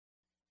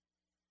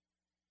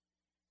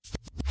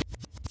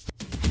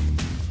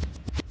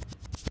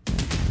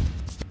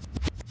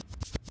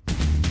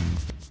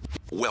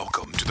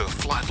Welcome to The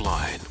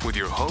Flatline with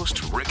your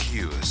host, Rick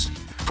Hughes.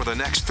 For the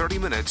next 30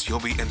 minutes, you'll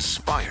be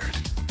inspired,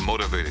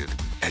 motivated,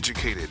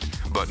 educated,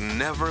 but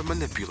never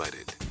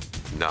manipulated.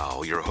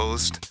 Now, your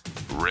host,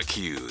 Rick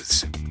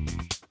Hughes.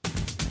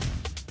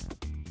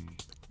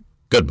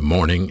 Good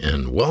morning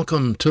and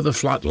welcome to The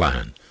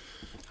Flatline.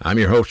 I'm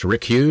your host,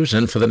 Rick Hughes,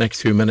 and for the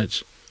next few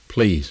minutes,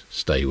 please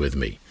stay with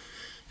me.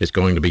 It's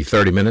going to be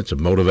 30 minutes of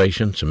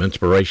motivation, some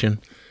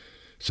inspiration,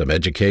 some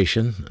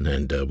education,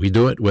 and we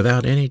do it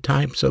without any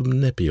types of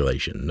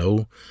manipulation.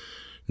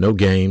 No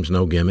games,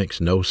 no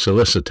gimmicks, no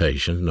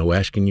solicitation, no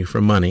asking you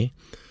for money.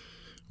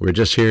 We're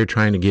just here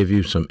trying to give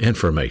you some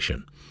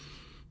information.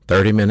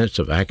 30 minutes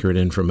of accurate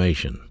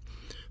information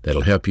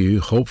that'll help you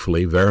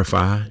hopefully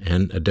verify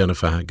and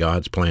identify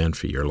God's plan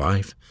for your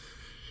life.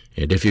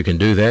 And if you can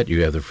do that,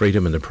 you have the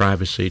freedom and the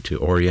privacy to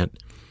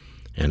orient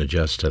and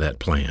adjust to that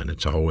plan.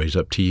 It's always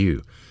up to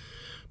you.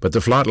 But the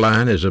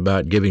Flatline is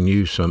about giving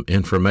you some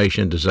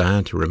information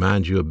designed to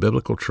remind you of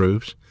biblical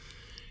truths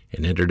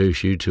and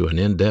introduce you to an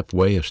in-depth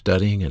way of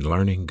studying and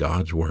learning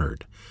God's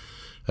Word,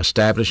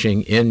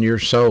 establishing in your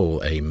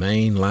soul a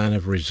main line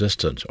of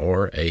resistance,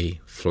 or a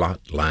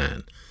FLOT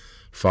line,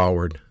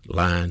 forward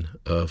line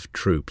of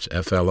troops,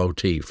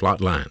 F-L-O-T,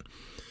 FLOT line.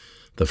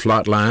 The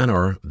FLOT line,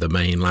 or the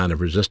main line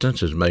of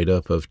resistance, is made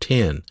up of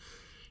 10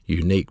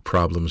 unique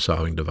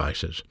problem-solving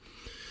devices.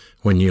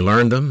 When you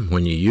learn them,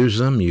 when you use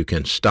them, you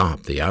can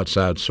stop the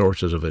outside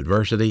sources of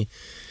adversity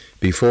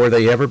before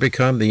they ever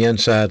become the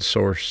inside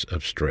source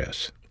of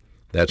stress.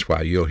 That's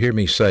why you'll hear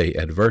me say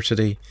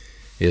adversity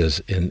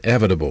is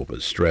inevitable,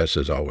 but stress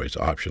is always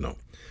optional.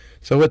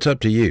 So it's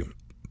up to you.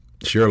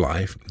 It's your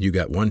life. You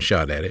got one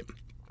shot at it.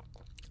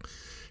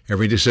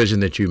 Every decision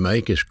that you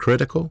make is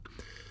critical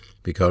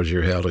because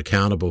you're held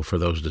accountable for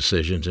those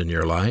decisions in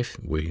your life.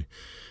 We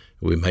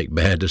make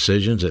bad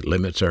decisions. It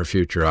limits our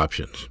future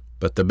options.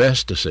 But the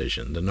best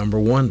decision, the number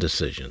one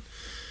decision,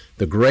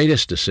 the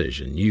greatest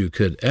decision you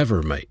could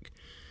ever make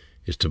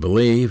is to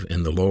believe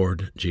in the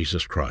Lord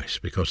Jesus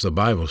Christ, because the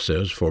Bible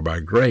says, "For by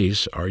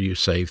grace are you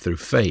saved through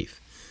faith,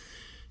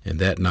 and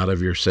that not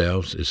of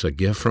yourselves is a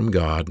gift from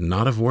God,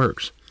 not of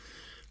works,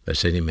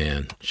 lest any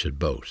man should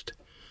boast."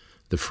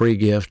 The free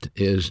gift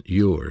is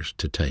yours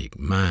to take,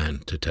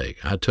 mine to take.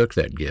 I took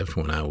that gift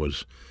when I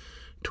was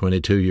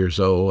 22 years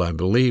old. I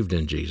believed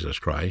in Jesus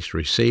Christ,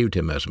 received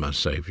him as my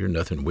Savior.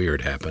 Nothing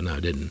weird happened. I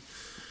didn't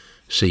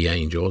see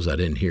angels. I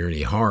didn't hear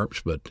any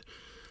harps, but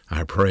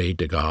I prayed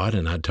to God,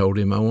 and I told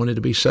him I wanted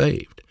to be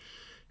saved.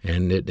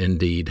 And it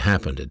indeed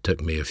happened. It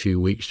took me a few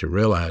weeks to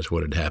realize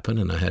what had happened,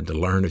 and I had to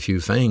learn a few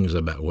things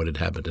about what had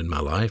happened in my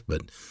life,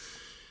 but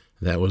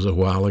that was a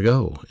while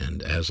ago.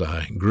 And as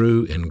I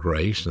grew in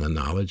grace and the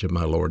knowledge of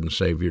my Lord and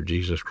Savior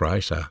Jesus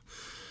Christ,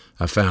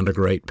 I found a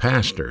great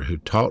pastor who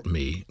taught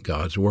me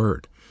God's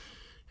Word.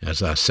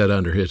 As I sat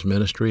under his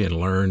ministry and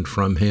learned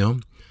from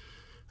him,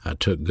 I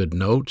took good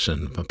notes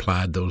and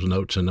applied those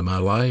notes into my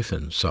life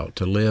and sought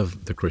to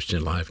live the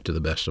Christian life to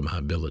the best of my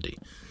ability.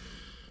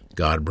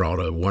 God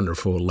brought a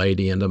wonderful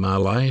lady into my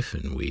life,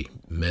 and we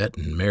met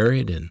and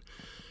married and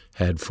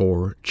had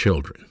 4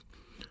 children.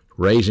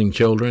 Raising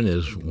children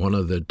is one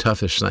of the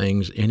toughest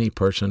things any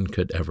person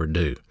could ever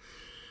do.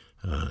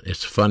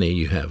 It's funny,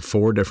 you have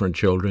 4 different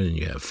children and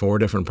you have 4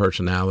 different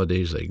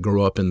personalities. They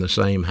grow up in the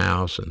same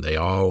house and they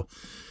all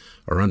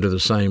are under the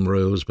same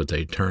rules, but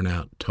they turn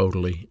out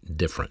totally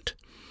different.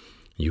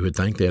 You would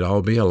think they'd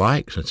all be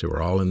alike since they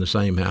were all in the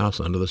same house,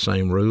 under the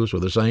same rules,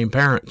 with the same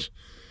parents,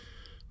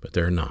 but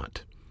they're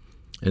not.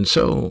 And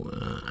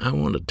so I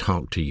want to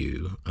talk to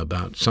you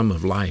about some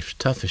of life's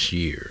toughest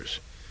years.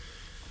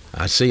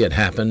 I see it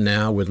happen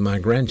now with my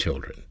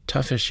grandchildren,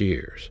 toughest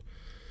years.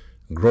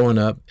 Growing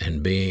up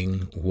and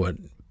being what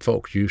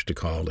folks used to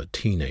call a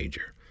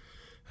teenager.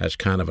 That's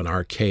kind of an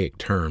archaic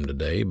term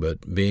today,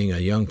 but being a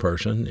young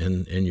person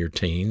in your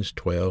teens,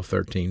 12,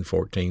 13,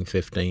 14,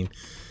 15,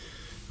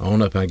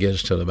 on up, I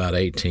guess, till about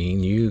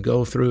 18, you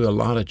go through a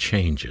lot of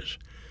changes.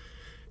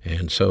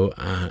 And so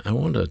I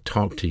want to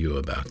talk to you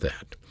about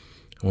that.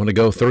 I want to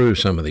go through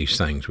some of these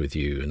things with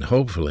you, and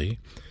hopefully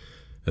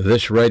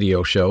this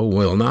radio show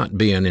will not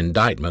be an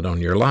indictment on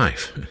your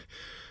life,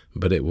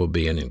 but it will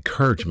be an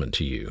encouragement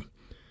to you.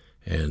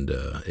 And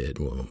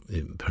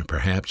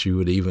perhaps you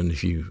would even,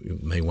 if you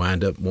may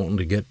wind up wanting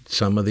to get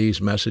some of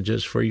these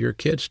messages for your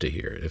kids to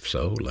hear. If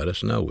so, let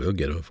us know. We'll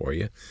get them for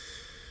you.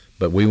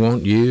 But we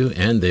want you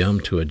and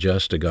them to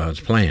adjust to God's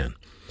plan.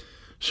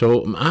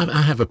 So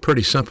I have a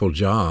pretty simple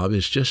job.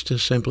 It's just to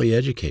simply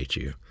educate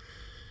you.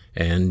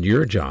 And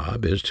your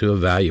job is to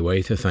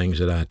evaluate the things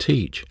that I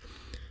teach.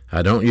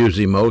 I don't use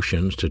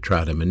emotions to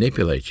try to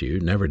manipulate you.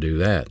 Never do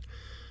that.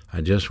 I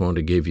just want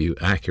to give you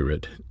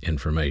accurate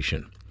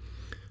information.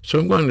 So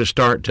I'm going to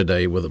start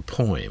today with a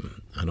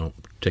poem. I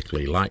don't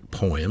particularly like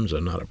poems.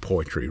 I'm not a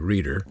poetry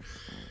reader.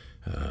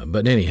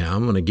 But anyhow,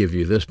 I'm going to give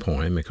you this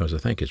poem because I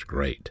think it's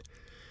great.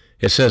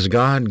 It says,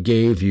 God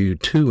gave you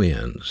 2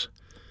 ends,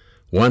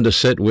 one to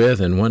sit with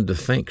and one to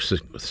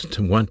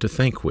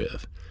think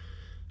with.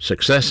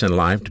 Success in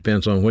life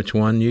depends on which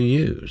one you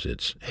use.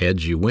 It's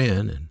heads you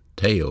win and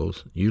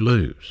tails you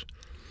lose.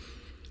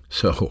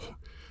 So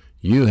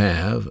you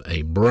have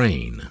a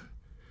brain,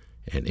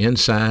 and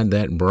inside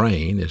that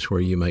brain is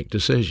where you make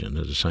decisions.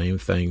 It's the same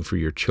thing for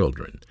your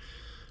children.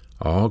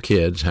 All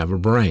kids have a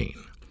brain,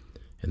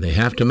 and they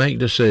have to make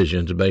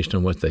decisions based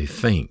on what they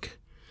think,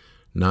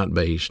 not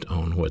based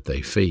on what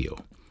they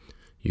feel.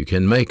 You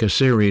can make a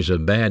series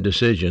of bad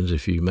decisions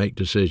if you make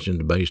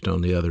decisions based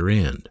on the other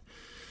end.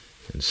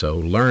 And so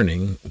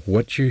learning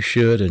what you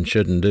should and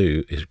shouldn't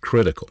do is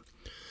critical.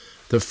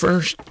 The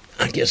first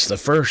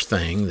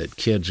thing that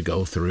kids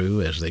go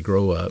through as they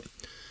grow up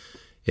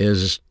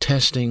is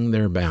testing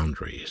their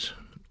boundaries.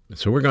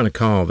 So we're going to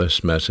call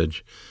this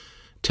message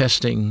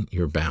Testing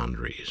Your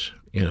Boundaries.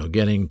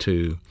 Getting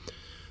to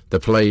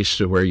the place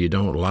where you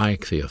don't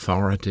like the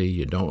authority,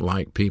 you don't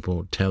like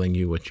people telling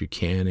you what you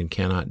can and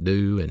cannot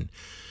do, and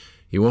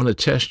you want to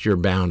test your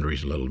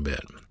boundaries a little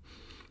bit.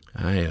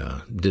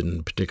 I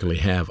didn't particularly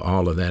have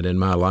all of that in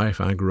my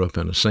life. I grew up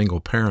in a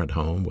single-parent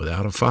home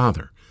without a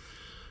father.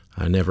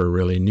 I never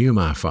really knew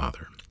my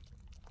father.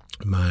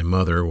 My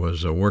mother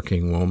was a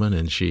working woman,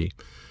 and she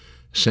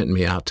sent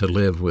me out to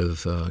live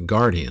with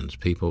guardians,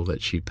 people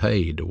that she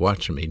paid to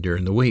watch me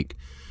during the week.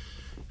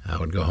 I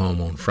would go home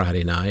on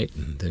Friday night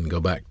and then go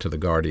back to the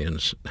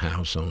guardian's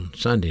house on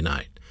Sunday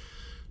night.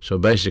 So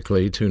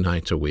basically 2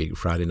 nights a week,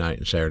 Friday night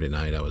and Saturday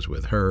night, I was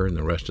with her, and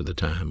the rest of the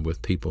time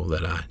with people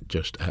that I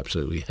just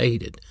absolutely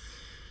hated.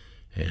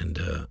 And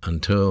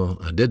until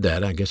I did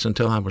that, I guess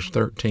until I was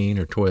 13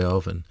 or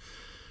 12, and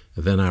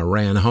then I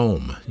ran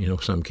home.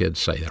 Some kids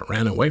say, I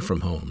ran away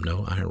from home.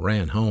 No, I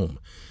ran home.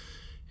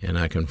 And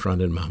I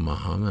confronted my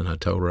mom, and I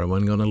told her I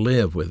wasn't going to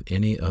live with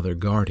any other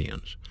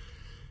guardians.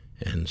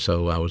 And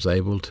so I was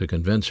able to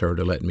convince her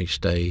to let me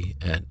stay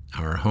at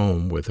our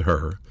home with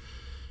her.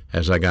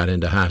 As I got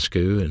into high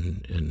school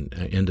and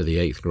into the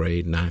 8th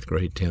grade, 9th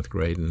grade, 10th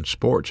grade, and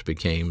sports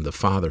became the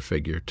father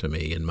figure to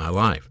me in my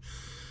life.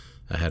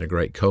 I had a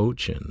great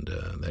coach, and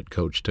that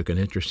coach took an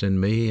interest in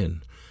me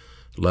and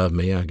loved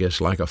me, I guess,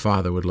 like a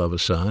father would love a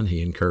son.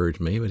 He encouraged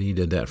me, but he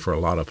did that for a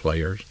lot of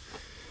players.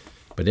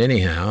 But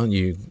anyhow,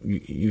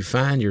 you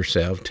find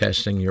yourself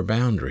testing your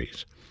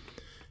boundaries.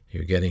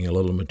 You're getting a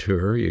little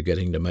mature, you're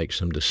getting to make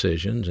some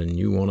decisions, and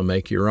you want to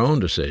make your own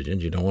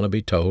decisions. You don't want to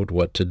be told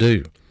what to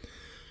do.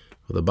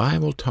 Well, the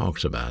Bible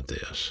talks about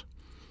this.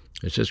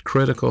 It's just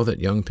critical that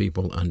young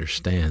people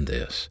understand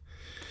this.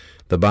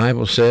 The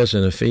Bible says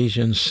in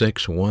Ephesians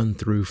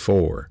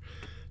 6:1-4,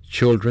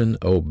 "Children,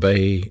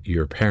 obey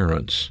your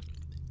parents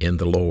in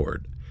the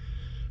Lord,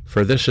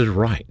 for this is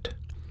right.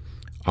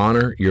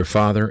 Honor your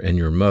father and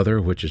your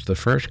mother, which is the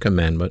first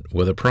commandment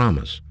with a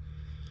promise,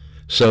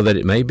 so that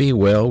it may be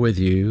well with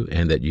you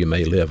and that you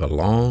may live a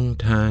long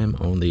time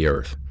on the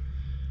earth.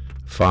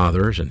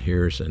 Fathers," and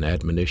here's an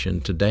admonition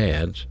to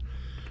dads,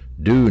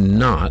 "do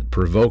not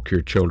provoke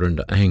your children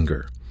to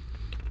anger,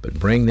 but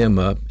bring them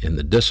up in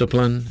the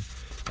discipline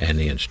and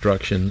the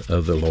instruction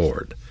of the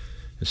Lord."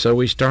 And so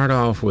we start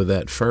off with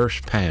that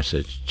first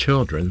passage,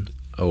 "Children,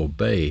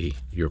 obey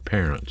your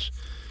parents."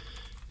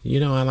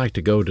 I like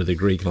to go to the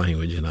Greek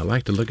language, and I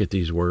like to look at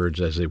these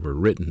words as they were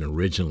written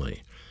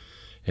originally.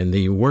 And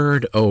the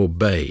word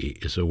obey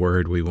is a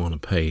word we want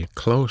to pay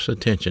close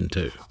attention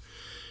to.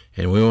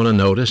 And we want to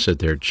notice that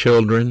there are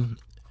children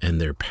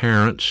and their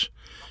parents,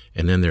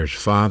 and then there's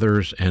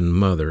fathers and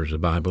mothers. The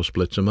Bible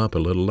splits them up a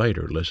little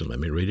later. Listen, let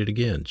me read it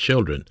again.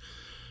 "Children,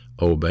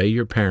 obey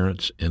your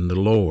parents in the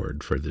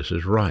Lord, for this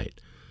is right.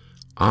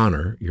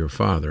 Honor your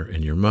father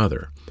and your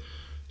mother."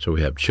 So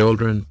we have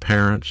children,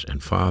 parents,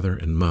 and father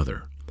and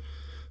mother.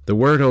 The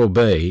word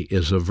obey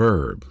is a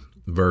verb.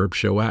 Verbs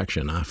show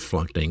action. I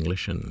flunked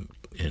English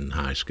in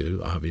high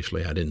school.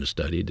 Obviously, I didn't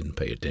study, didn't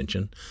pay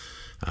attention.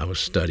 I was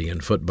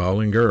studying football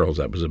and girls.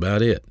 That was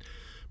about it.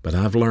 But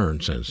I've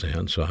learned since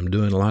then, so I'm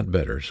doing a lot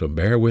better. So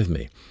bear with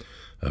me.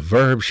 A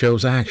verb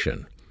shows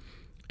action.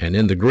 And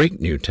in the Greek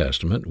New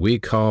Testament, we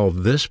call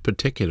this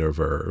particular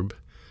verb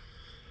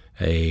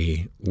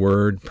a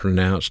word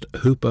pronounced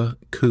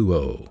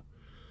hupakuo.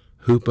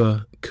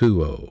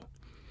 Hupakuo.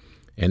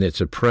 And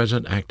it's a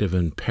present active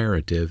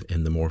imperative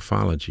in the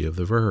morphology of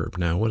the verb.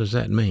 Now, what does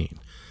that mean?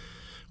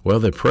 Well,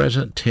 the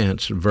present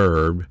tense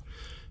verb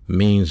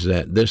means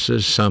that this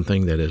is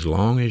something that as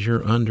long as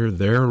you're under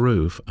their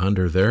roof,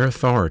 under their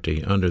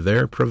authority, under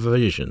their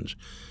provisions,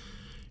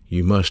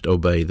 you must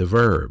obey the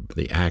verb.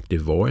 The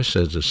active voice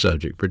says the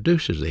subject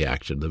produces the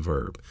action of the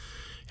verb.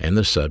 And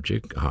the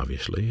subject,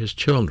 obviously, is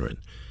children.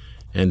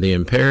 And the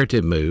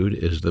imperative mood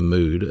is the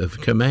mood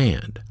of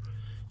command.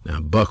 Now,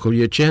 buckle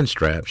your chin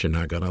straps. You're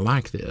not going to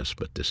like this,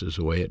 but this is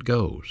the way it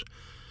goes.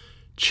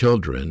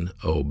 Children,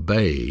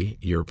 obey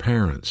your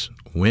parents.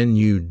 When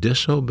you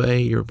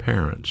disobey your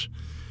parents,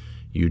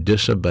 you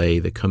disobey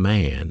the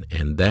command,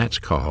 and that's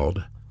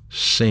called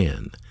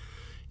sin.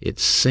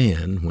 It's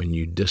sin when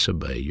you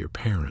disobey your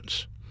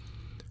parents.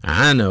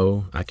 I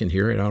know, I can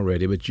hear it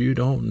already, but you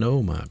don't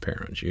know my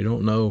parents. You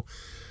don't know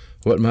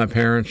what my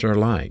parents are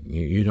like.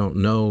 You don't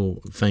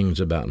know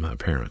things about my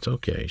parents.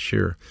 Okay,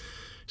 sure.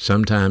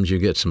 Sometimes you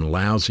get some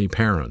lousy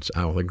parents,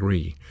 I'll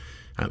agree.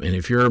 I mean,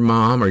 if your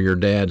mom or your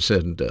dad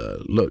said,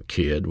 look,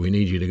 kid, we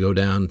need you to go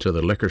down to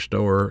the liquor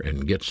store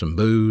and get some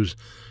booze,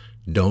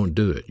 don't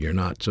do it. You're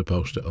not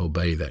supposed to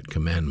obey that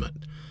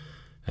commandment.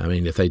 I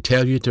mean, if they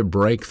tell you to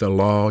break the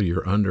law,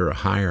 you're under a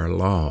higher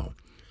law.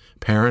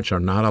 Parents are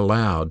not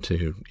allowed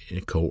to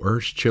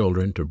coerce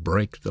children to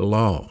break the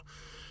law.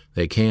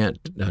 They can't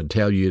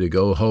tell you to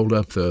go hold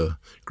up the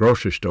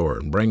grocery store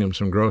and bring them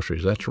some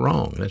groceries. That's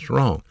wrong. That's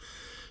wrong.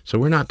 So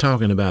we're not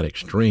talking about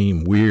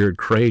extreme, weird,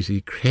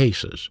 crazy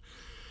cases.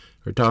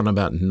 We're talking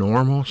about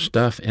normal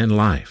stuff in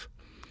life.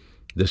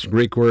 This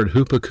Greek word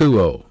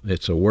hupakuo,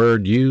 it's a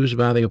word used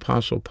by the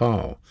Apostle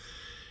Paul.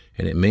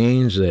 And it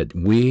means that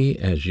we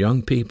as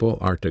young people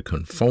are to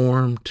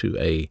conform to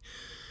a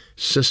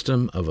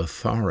system of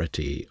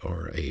authority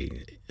or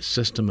a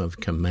system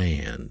of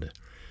command.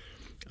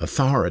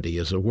 Authority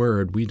is a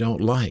word we don't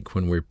like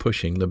when we're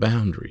pushing the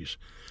boundaries.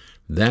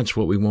 That's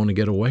what we want to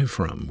get away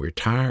from. We're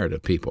tired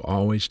of people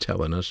always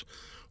telling us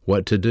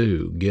what to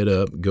do. Get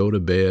up, go to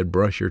bed,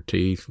 brush your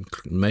teeth,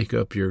 make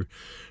up your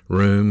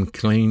room,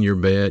 clean your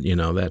bed,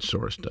 that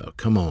sort of stuff.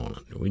 Come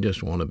on. We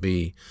just want to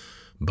be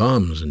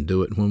bums and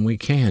do it when we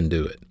can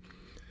do it.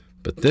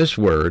 But this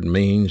word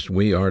means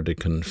we are to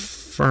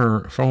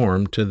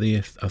conform to the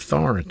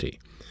authority.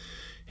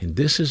 And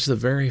this is the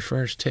very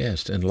first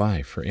test in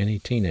life for any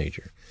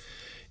teenager.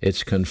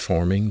 It's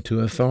conforming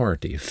to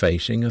authority,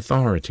 facing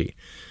authority.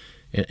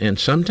 And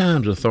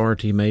sometimes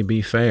authority may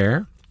be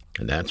fair,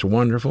 and that's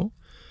wonderful,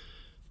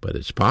 but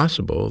it's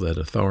possible that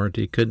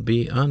authority could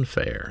be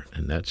unfair,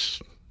 and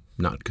that's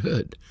not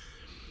good.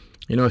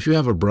 If you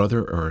have a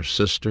brother or a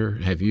sister,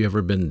 have you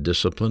ever been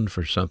disciplined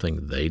for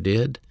something they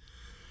did,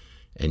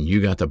 and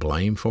you got the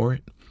blame for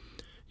it?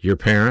 Your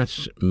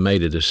parents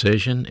made a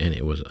decision, and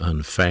it was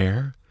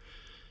unfair,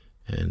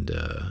 and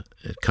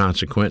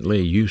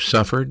consequently you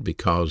suffered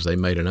because they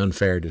made an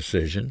unfair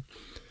decision.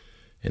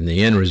 And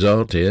the end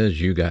result is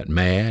you got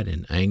mad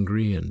and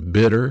angry and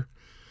bitter,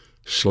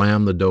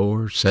 slammed the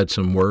door, said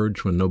some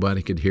words when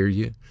nobody could hear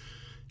you,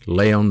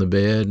 lay on the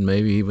bed,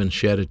 maybe even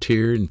shed a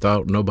tear and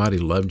thought nobody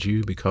loved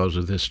you because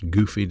of this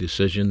goofy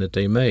decision that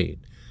they made.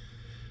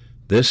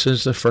 This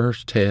is the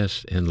first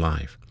test in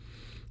life.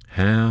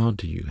 How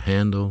do you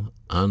handle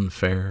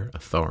unfair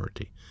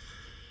authority?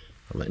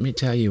 Well, let me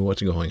tell you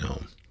what's going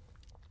on.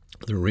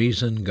 The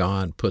reason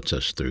God puts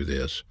us through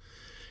this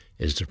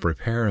is to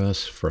prepare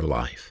us for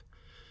life.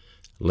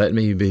 Let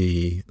me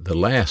be the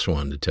last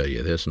one to tell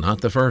you this,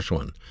 not the first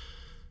one,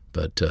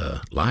 but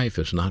life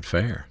is not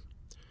fair.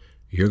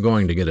 You're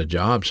going to get a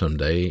job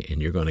someday,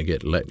 and you're going to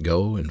get let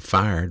go and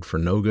fired for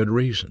no good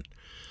reason.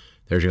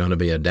 There's going to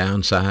be a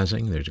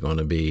downsizing. There's going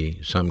to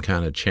be some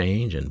kind of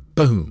change, and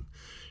boom,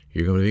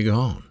 you're going to be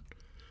gone.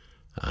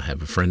 I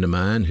have a friend of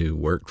mine who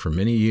worked for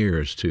many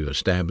years to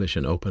establish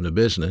and open a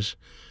business,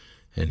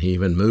 and he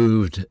even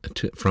moved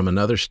from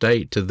another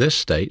state to this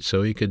state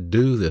so he could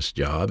do this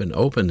job and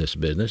open this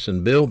business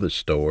and build this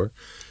store.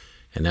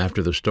 And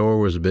after the store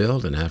was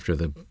built and after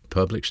the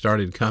public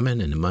started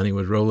coming and the money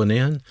was rolling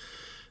in,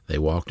 they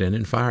walked in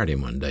and fired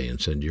him one day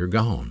and said, "You're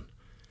gone."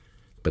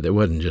 But it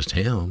wasn't just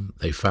him.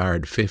 They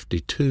fired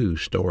 52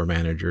 store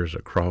managers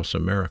across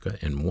America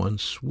in one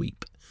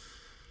sweep.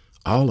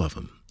 All of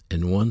them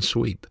in one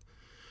sweep.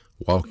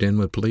 Walked in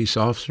with police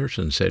officers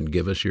and said,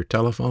 "Give us your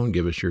telephone,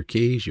 give us your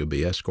keys, you'll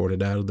be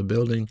escorted out of the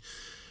building.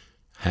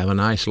 Have a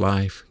nice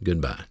life,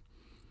 goodbye."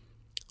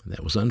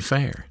 That was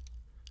unfair.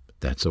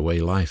 That's the way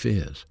life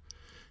is.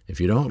 If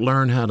you don't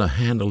learn how to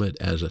handle it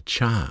as a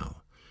child,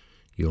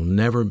 you'll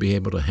never be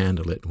able to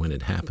handle it when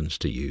it happens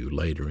to you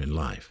later in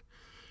life.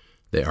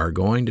 There are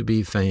going to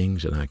be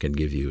things, and I can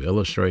give you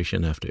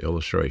illustration after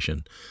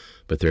illustration,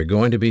 but there are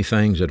going to be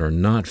things that are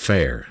not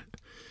fair.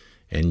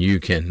 And you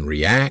can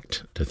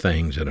react to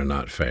things that are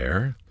not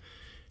fair.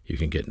 You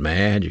can get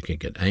mad, you can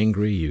get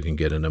angry, you can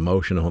get an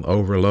emotional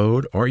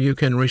overload, or you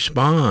can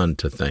respond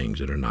to things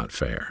that are not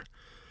fair.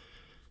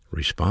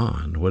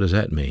 Respond, what does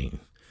that mean?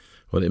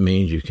 Well, it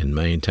means you can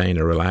maintain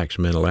a relaxed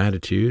mental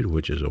attitude,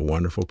 which is a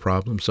wonderful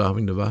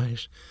problem-solving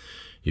device.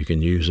 You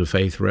can use a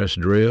faith rest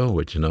drill,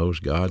 which knows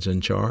God's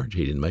in charge.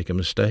 He didn't make a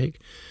mistake.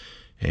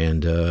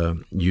 And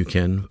you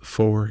can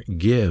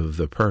forgive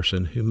the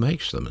person who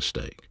makes the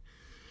mistake,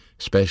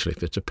 especially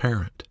if it's a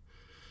parent.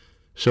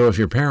 So if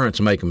your parents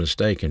make a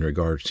mistake in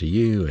regards to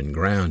you and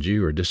ground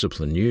you or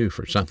discipline you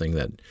for something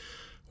that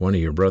one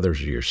of your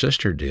brothers or your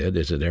sister did,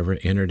 has it ever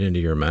entered into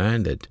your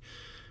mind that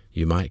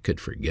you could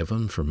forgive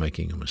them for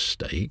making a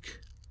mistake?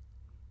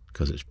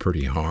 Because it's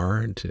pretty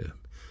hard to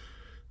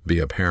be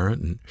a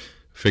parent and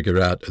figure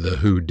out the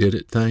who did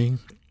it thing,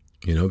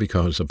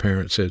 because the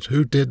parent says,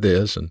 "Who did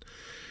this?" And,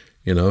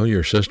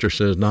 your sister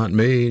says, "Not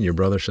me," and your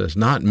brother says,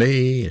 "Not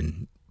me,"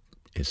 and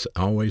it's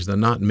always the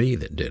not me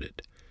that did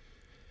it.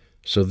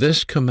 So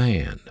this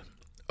command,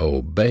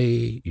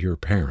 obey your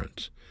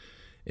parents,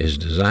 is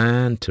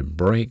designed to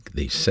break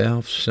the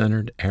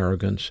self-centered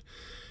arrogance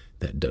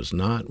that does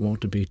not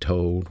want to be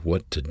told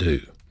what to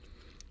do.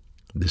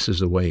 This is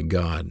the way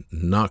God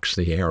knocks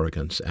the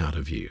arrogance out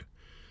of you.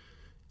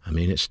 I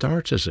mean, it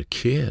starts as a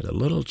kid, a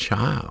little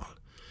child.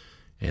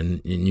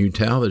 And you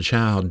tell the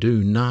child,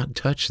 do not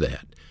touch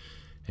that.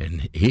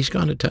 And he's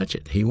going to touch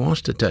it. He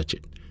wants to touch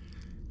it.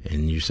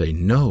 And you say,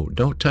 no,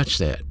 don't touch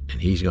that.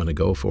 And he's going to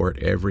go for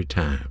it every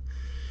time.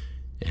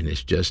 And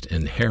it's just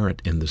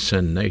inherent in the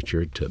sin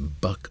nature to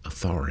buck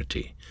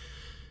authority.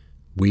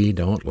 We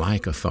don't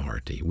like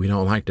authority. We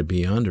don't like to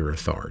be under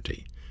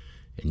authority.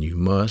 And you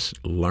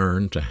must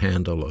learn to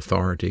handle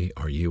authority,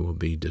 or you will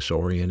be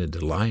disoriented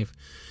to life.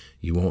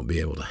 You won't be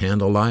able to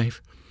handle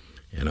life.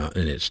 And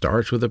it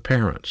starts with the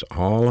parents.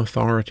 All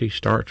authority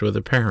starts with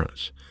the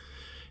parents.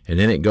 And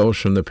then it goes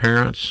from the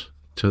parents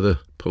to the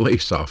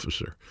police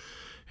officer.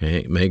 And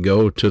it may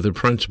go to the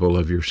principal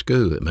of your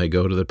school. It may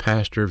go to the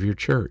pastor of your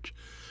church.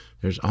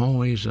 There's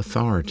always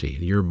authority.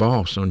 Your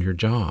boss on your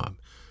job.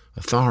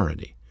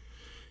 Authority.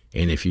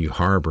 And if you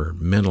harbor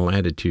mental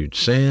attitude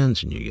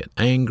sins, and you get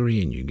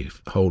angry, and you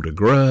hold a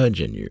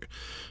grudge, and you're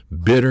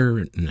bitter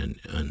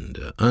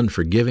and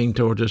unforgiving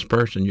toward this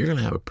person, you're going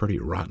to have a pretty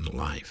rotten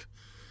life.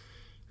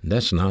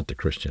 That's not the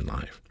Christian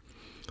life.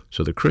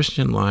 So the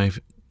Christian life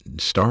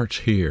starts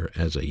here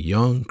as a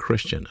young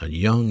Christian, a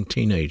young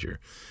teenager.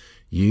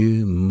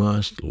 You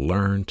must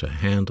learn to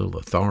handle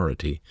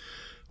authority,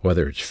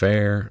 whether it's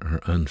fair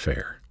or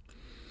unfair.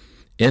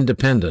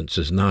 Independence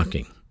is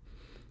knocking.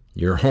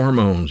 Your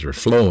hormones are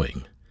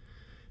flowing,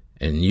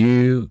 and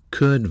you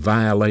could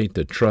violate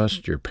the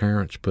trust your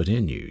parents put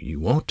in you. You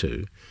want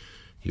to.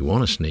 You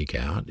want to sneak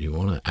out. You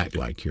want to act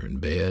like you're in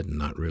bed and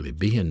not really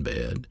be in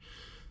bed.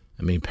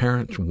 I mean,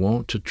 parents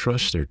want to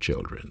trust their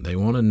children. They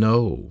want to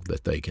know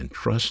that they can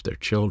trust their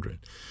children.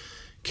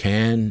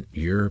 Can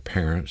your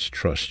parents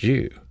trust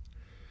you?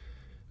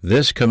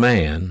 This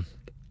command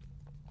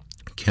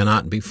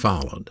cannot be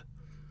followed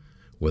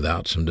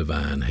without some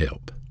divine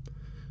help.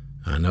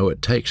 I know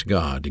it takes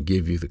God to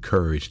give you the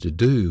courage to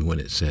do when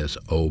it says,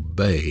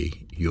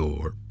 obey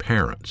your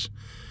parents.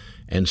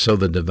 And so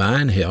the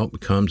divine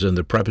help comes in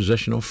the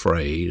prepositional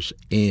phrase,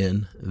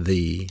 in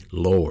the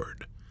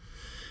Lord.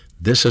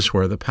 This is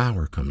where the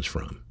power comes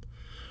from.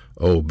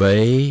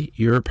 Obey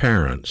your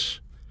parents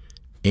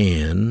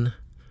in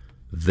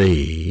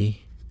the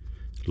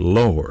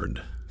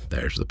Lord.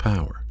 There's the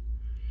power.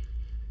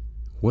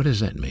 What does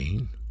that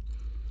mean?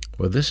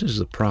 Well, this is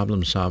the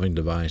problem-solving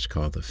device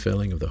called the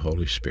filling of the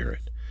Holy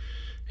Spirit.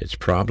 It's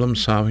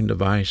problem-solving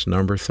device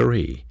number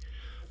 3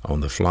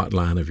 on the flot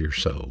line of your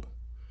soul.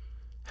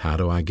 How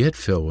do I get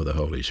filled with the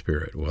Holy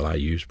Spirit? Well, I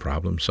use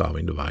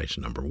problem-solving device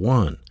number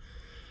 1.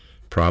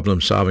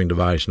 Problem-solving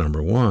device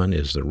number 1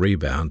 is the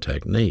rebound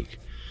technique.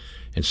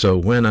 And so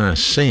when I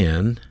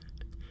sin,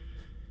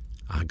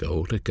 I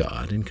go to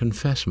God and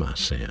confess my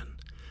sin.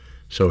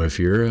 So if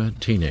you're a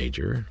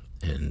teenager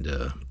and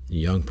a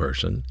young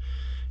person,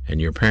 and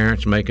your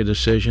parents make a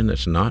decision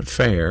that's not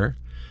fair,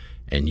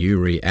 and you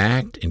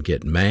react and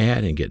get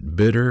mad and get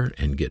bitter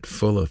and get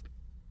full of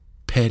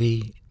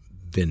petty,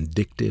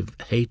 vindictive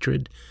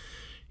hatred,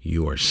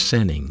 you are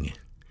sinning.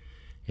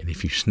 And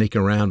if you sneak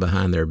around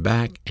behind their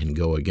back and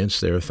go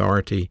against their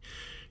authority,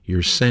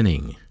 you're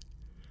sinning.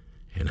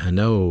 And I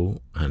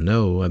know,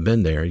 I've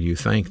been there. You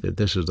think that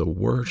this is the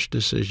worst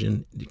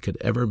decision that could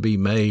ever be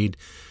made,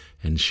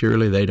 and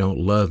surely they don't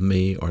love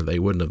me or they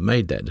wouldn't have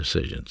made that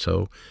decision.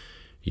 So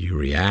you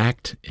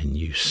react and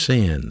you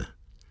sin.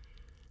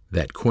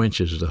 That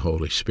quenches the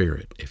Holy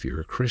Spirit. If you're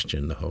a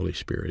Christian, the Holy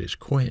Spirit is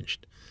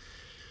quenched.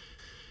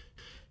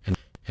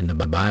 And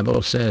the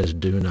Bible says,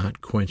 do not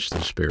quench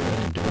the Spirit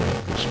and do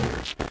not the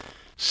Spirit.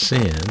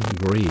 Sin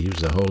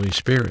grieves the Holy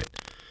Spirit.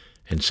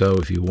 And so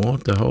if you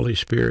want the Holy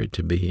Spirit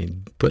to be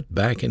put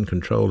back in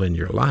control in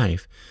your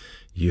life,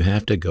 you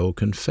have to go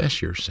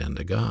confess your sin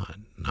to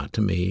God. Not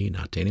to me,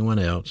 not to anyone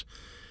else.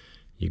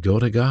 You go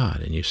to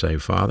God and you say,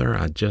 Father,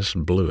 I just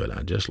blew it.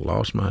 I just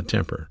lost my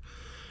temper.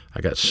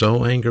 I got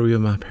so angry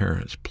with my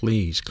parents.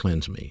 Please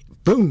cleanse me.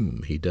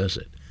 Boom, he does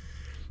it.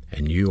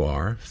 And you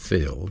are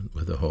filled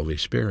with the Holy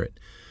Spirit.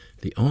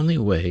 The only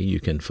way you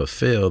can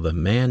fulfill the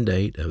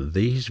mandate of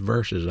these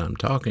verses I'm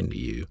talking to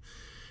you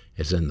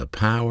is in the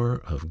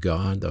power of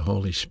God, the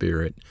Holy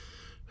Spirit,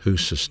 who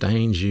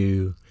sustains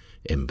you,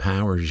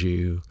 empowers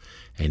you.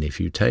 And if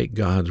you take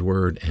God's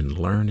word and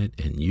learn it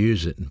and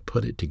use it and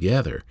put it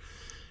together,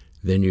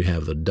 then you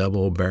have the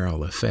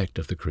double-barrel effect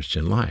of the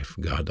Christian life,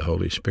 God the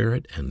Holy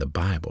Spirit and the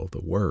Bible,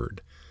 the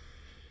Word.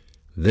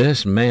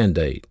 This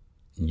mandate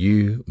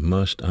you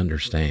must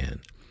understand.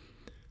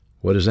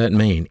 What does that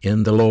mean?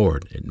 In the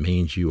Lord. It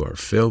means you are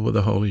filled with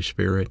the Holy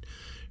Spirit.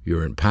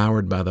 You're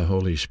empowered by the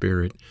Holy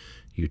Spirit.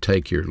 You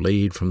take your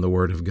lead from the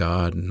Word of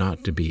God,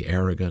 not to be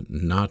arrogant,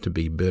 not to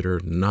be bitter,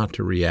 not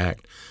to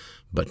react,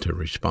 but to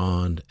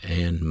respond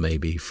and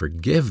maybe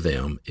forgive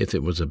them if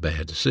it was a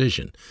bad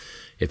decision.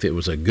 If it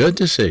was a good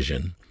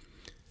decision,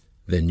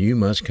 then you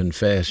must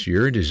confess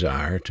your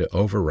desire to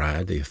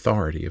override the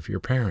authority of your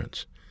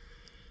parents.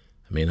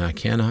 I mean, I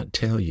cannot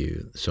tell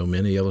you so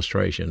many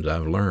illustrations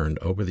I've learned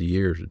over the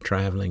years of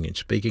traveling and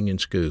speaking in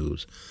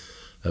schools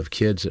of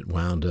kids that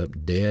wound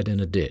up dead in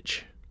a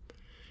ditch,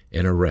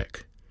 in a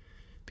wreck,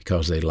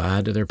 because they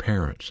lied to their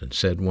parents and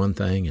said one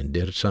thing and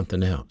did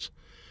something else.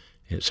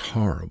 It's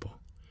horrible.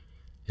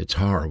 It's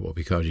horrible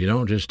because you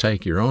don't just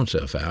take your own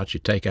self out,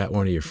 you take out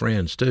one of your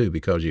friends too,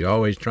 because you're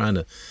always trying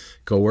to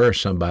coerce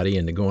somebody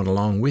into going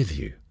along with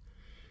you.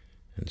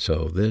 And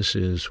so this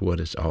is what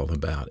it's all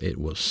about. It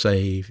will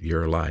save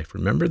your life.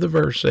 Remember the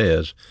verse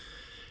says,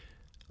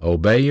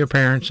 obey your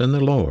parents in the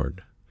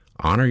Lord,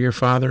 honor your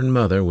father and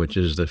mother, which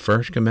is the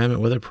first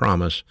commandment with a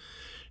promise,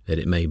 that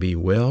it may be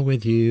well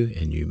with you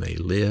and you may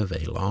live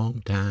a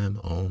long time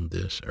on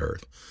this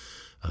earth.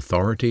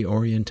 Authority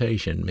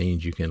orientation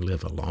means you can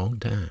live a long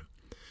time.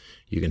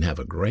 You can have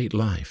a great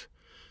life.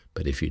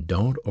 But if you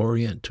don't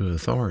orient to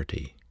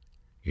authority,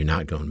 you're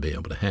not going to be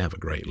able to have a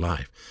great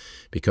life,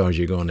 because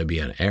you're going to be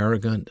an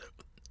arrogant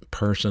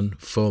person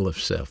full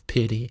of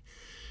self-pity.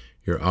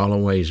 You're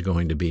always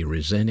going to be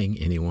resenting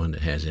anyone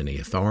that has any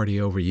authority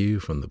over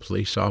you, from the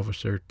police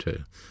officer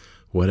to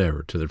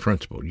whatever, to the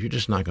principal. You're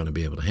just not going to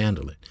be able to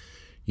handle it.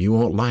 You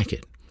won't like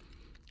it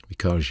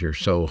because you're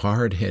so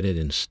hard-headed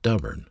and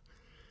stubborn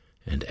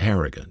and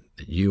arrogant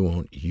that you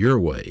want your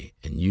way,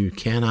 and you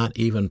cannot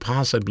even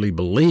possibly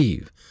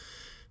believe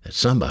that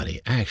somebody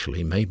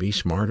actually may be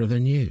smarter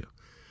than you,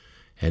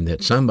 and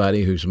that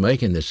somebody who's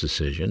making this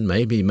decision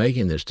may be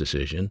making this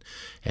decision,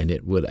 and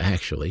it would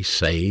actually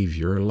save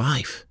your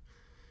life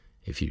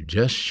if you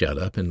just shut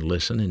up and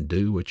listen and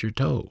do what you're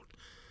told.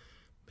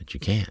 But you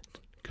can't,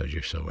 because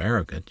you're so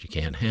arrogant you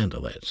can't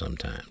handle that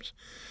sometimes.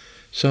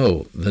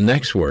 So the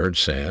next word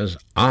says,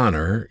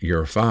 honor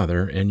your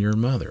father and your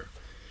mother.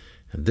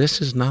 And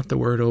this is not the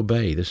word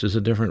obey. This is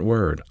a different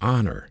word,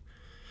 honor.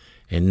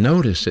 And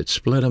notice it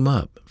split them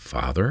up,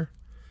 father,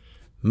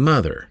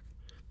 mother.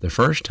 The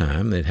first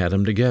time they'd had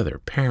them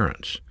together,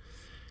 parents.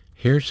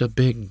 Here's a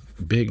big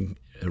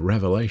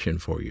revelation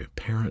for you.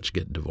 Parents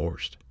get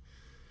divorced.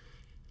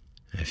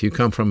 If you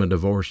come from a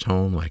divorced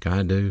home like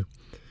I do,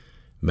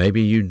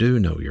 maybe you do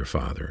know your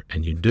father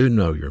and you do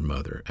know your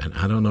mother, and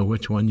I don't know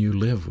which one you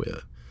live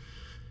with.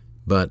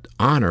 But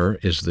honor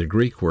is the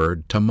Greek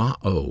word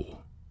tamao.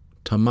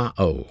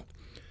 Tamao.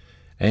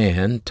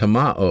 And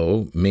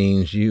tamao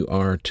means you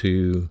are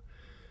to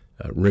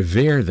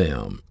revere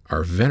them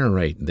or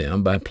venerate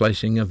them by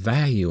placing a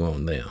value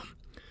on them.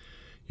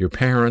 Your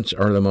parents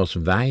are the most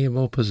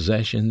valuable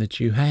possession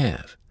that you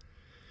have.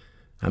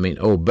 I mean,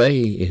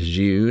 obey is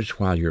used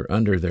while you're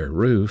under their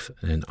roof,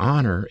 and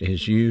honor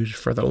is used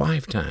for the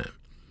lifetime.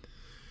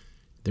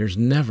 There's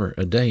never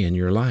a day in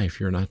your life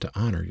you're not to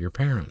honor your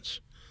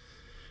parents.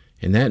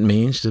 And that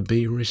means to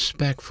be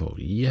respectful.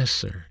 Yes,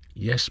 sir.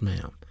 Yes,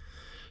 ma'am.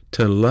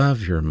 To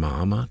love your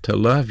mama, to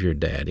love your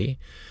daddy.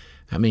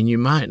 I mean, you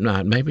might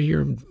not. Maybe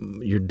your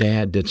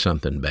dad did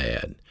something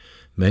bad.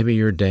 Maybe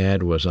your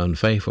dad was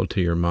unfaithful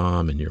to your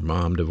mom, and your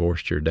mom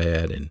divorced your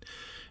dad, and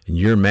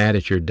you're mad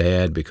at your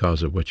dad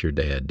because of what your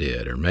dad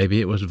did. Or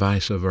maybe it was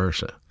vice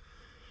versa.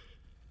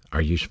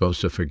 Are you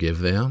supposed to forgive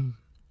them?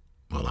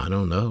 Well, I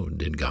don't know.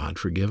 Did God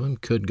forgive them?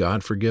 Could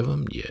God forgive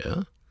them?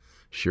 Yeah,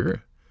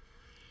 sure.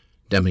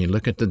 I mean,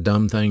 look at the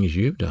dumb things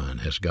you've done.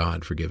 Has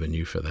God forgiven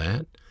you for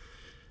that?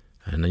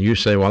 And then you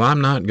say, well,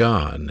 I'm not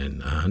God,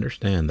 and I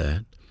understand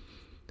that.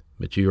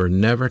 But you are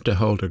never to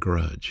hold a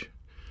grudge.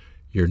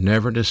 You're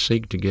never to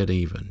seek to get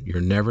even. You're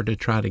never to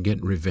try to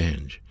get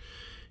revenge.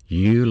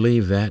 You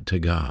leave that to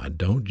God.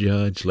 Don't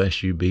judge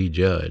lest you be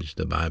judged,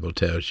 the Bible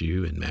tells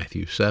you in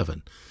Matthew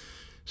 7.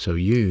 So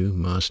you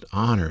must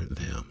honor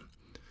them.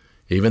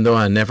 Even though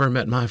I never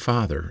met my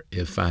father,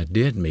 if I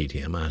did meet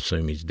him, I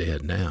assume he's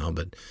dead now,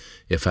 but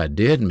if I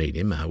did meet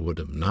him, I would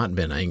have not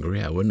been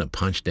angry. I wouldn't have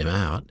punched him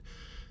out.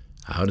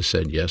 I would have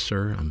said, yes,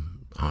 sir,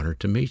 I'm honored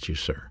to meet you,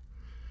 sir.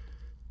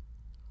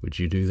 Would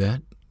you do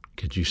that?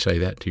 Could you say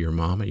that to your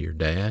mama, your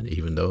dad,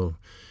 even though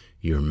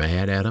you're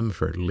mad at them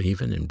for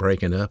leaving and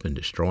breaking up and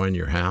destroying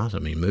your house? I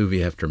mean,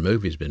 movie after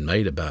movie has been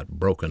made about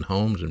broken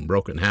homes and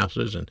broken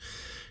houses,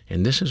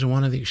 and this is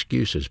one of the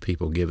excuses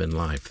people give in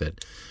life,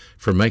 that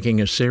for making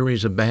a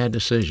series of bad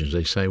decisions.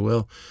 They say,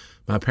 well,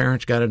 my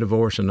parents got a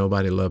divorce and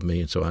nobody loved me,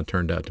 and so I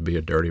turned out to be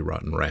a dirty,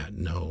 rotten rat.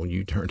 No,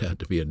 you turned out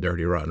to be a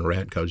dirty, rotten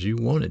rat because you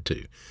wanted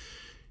to.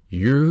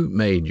 You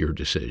made your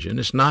decision.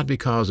 It's not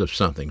because of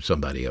something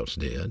somebody else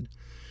did.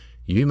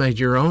 You made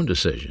your own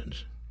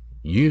decisions.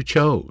 You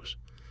chose.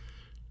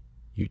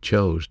 You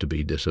chose to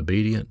be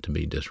disobedient, to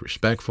be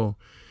disrespectful.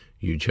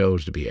 You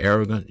chose to be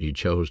arrogant. You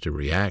chose to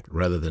react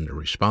rather than to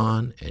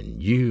respond,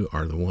 and you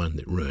are the one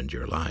that ruined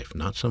your life,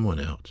 not someone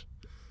else.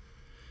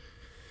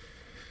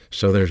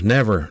 So there's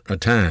never a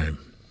time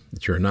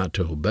that you're not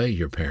to obey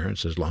your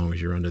parents as long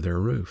as you're under their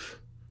roof,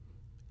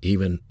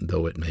 even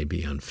though it may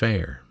be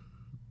unfair.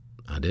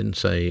 I didn't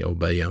say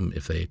obey them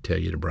if they tell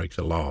you to break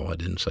the law. I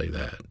didn't say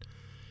that.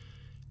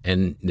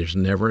 And there's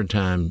never a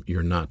time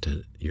you're not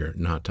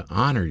to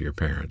honor your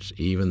parents,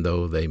 even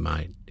though they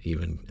might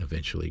even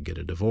eventually get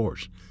a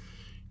divorce.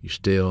 You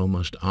still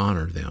must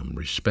honor them,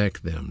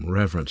 respect them,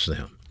 reverence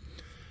them.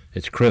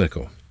 It's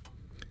critical.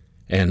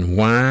 And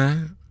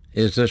why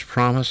is this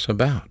promise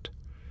about?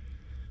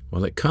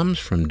 Well, it comes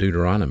from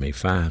Deuteronomy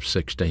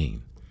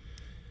 5:16.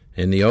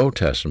 In the Old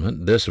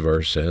Testament, this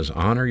verse says,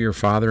 "Honor your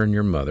father and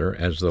your mother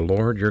as the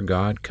Lord your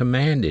God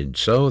commanded,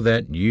 so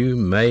that you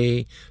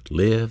may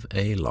live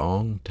a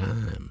long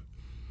time."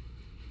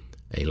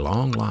 A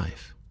long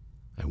life,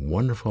 a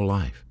wonderful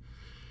life.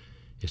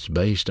 It's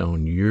based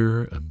on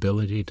your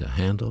ability to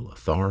handle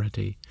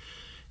authority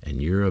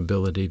and your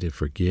ability to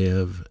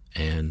forgive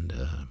and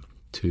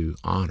to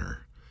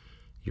honor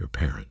your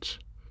parents.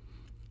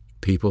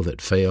 People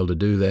that fail to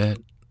do that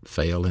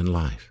fail in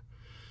life.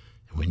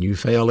 When you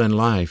fail in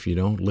life, you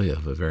don't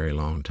live a very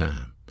long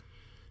time.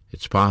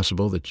 It's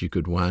possible that you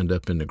could wind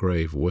up in the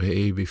grave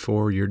way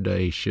before your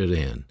day should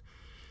end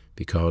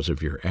because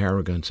of your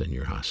arrogance and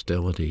your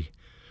hostility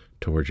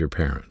towards your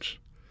parents.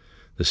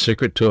 The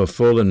secret to a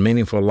full and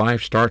meaningful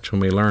life starts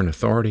when we learn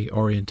authority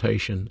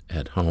orientation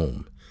at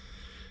home.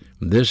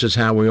 This is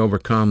how we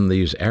overcome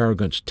these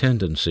arrogance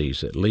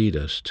tendencies that lead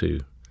us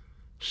to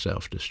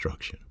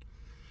self-destruction.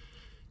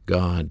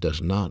 God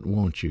does not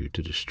want you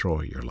to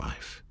destroy your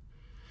life.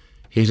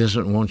 He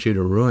doesn't want you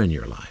to ruin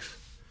your life.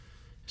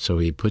 So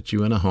he put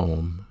you in a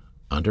home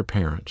under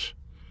parents,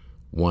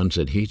 ones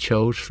that he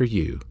chose for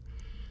you,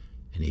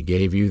 and he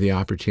gave you the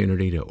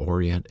opportunity to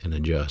orient and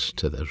adjust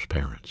to those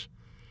parents.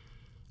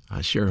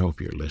 I sure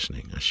hope you're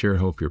listening. I sure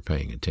hope you're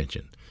paying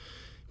attention,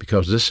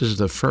 because this is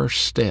the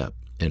first step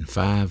in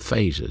 5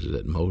 phases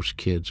that most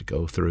kids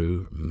go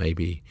through.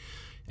 Maybe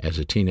as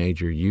a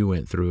teenager you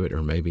went through it,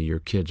 or maybe your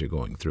kids are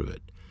going through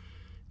it.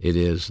 It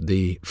is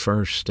the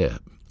first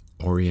step,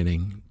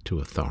 orienting to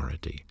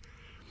authority,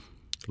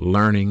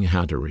 learning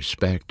how to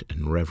respect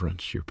and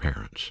reverence your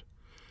parents.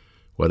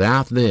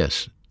 Without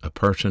this, a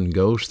person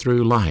goes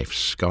through life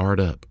scarred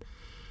up,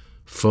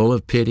 full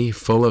of pity,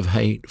 full of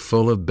hate,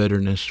 full of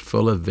bitterness,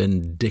 full of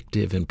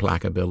vindictive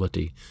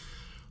implacability,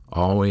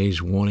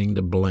 always wanting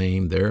to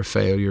blame their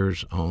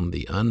failures on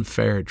the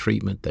unfair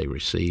treatment they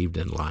received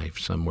in life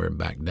somewhere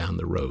back down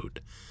the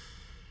road.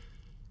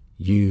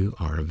 You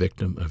are a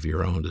victim of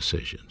your own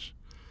decisions.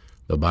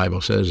 The Bible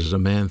says, "As a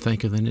man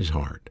thinketh in his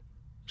heart,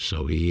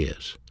 so he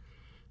is."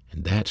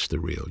 And that's the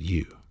real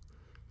you.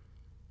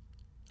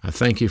 I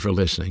thank you for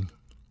listening.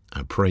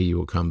 I pray you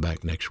will come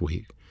back next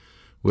week.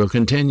 We'll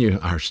continue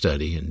our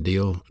study and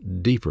deal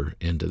deeper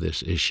into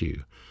this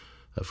issue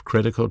of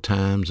critical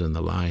times in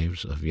the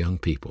lives of young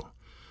people.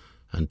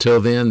 Until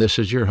then, this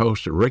is your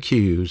host, Rick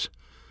Hughes,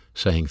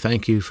 saying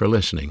thank you for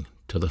listening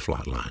to The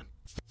Flatline.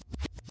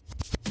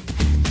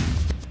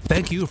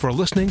 Thank you for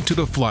listening to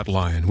The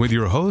Flatline with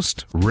your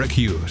host, Rick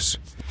Hughes.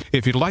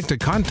 If you'd like to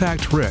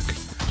contact Rick,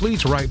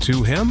 please write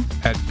to him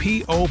at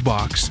P.O.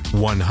 Box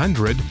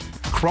 100,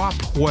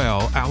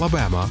 Cropwell,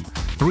 Alabama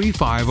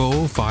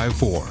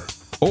 35054,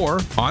 or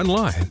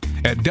online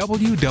at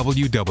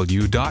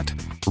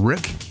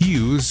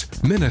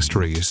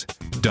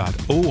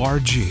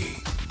www.rickhughesministries.org.